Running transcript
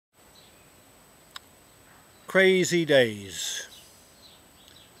Crazy days.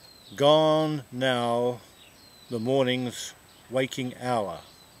 Gone now the morning's waking hour,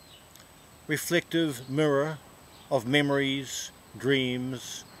 reflective mirror of memories,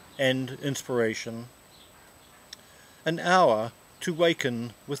 dreams and inspiration. An hour to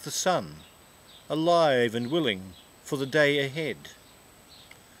waken with the sun, alive and willing for the day ahead.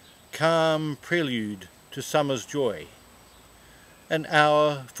 Calm prelude to summer's joy. An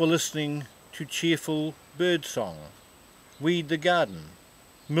hour for listening to cheerful birdsong, weed the garden,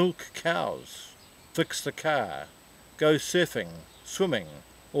 milk cows, fix the car, go surfing, swimming,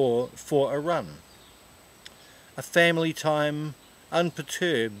 or for a run. A family time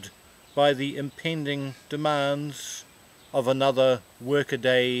unperturbed by the impending demands of another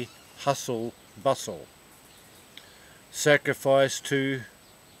workaday hustle bustle. Sacrifice to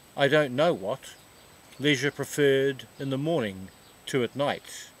I don't know what, leisure preferred in the morning to at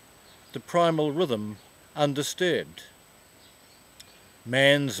night, the primal rhythm undisturbed.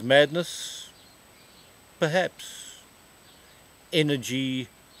 Man's madness? Perhaps. Energy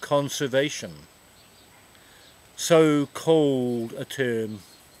conservation. So cold a term,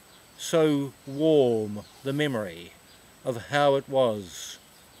 so warm the memory of how it was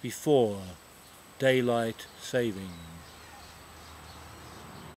before daylight saving.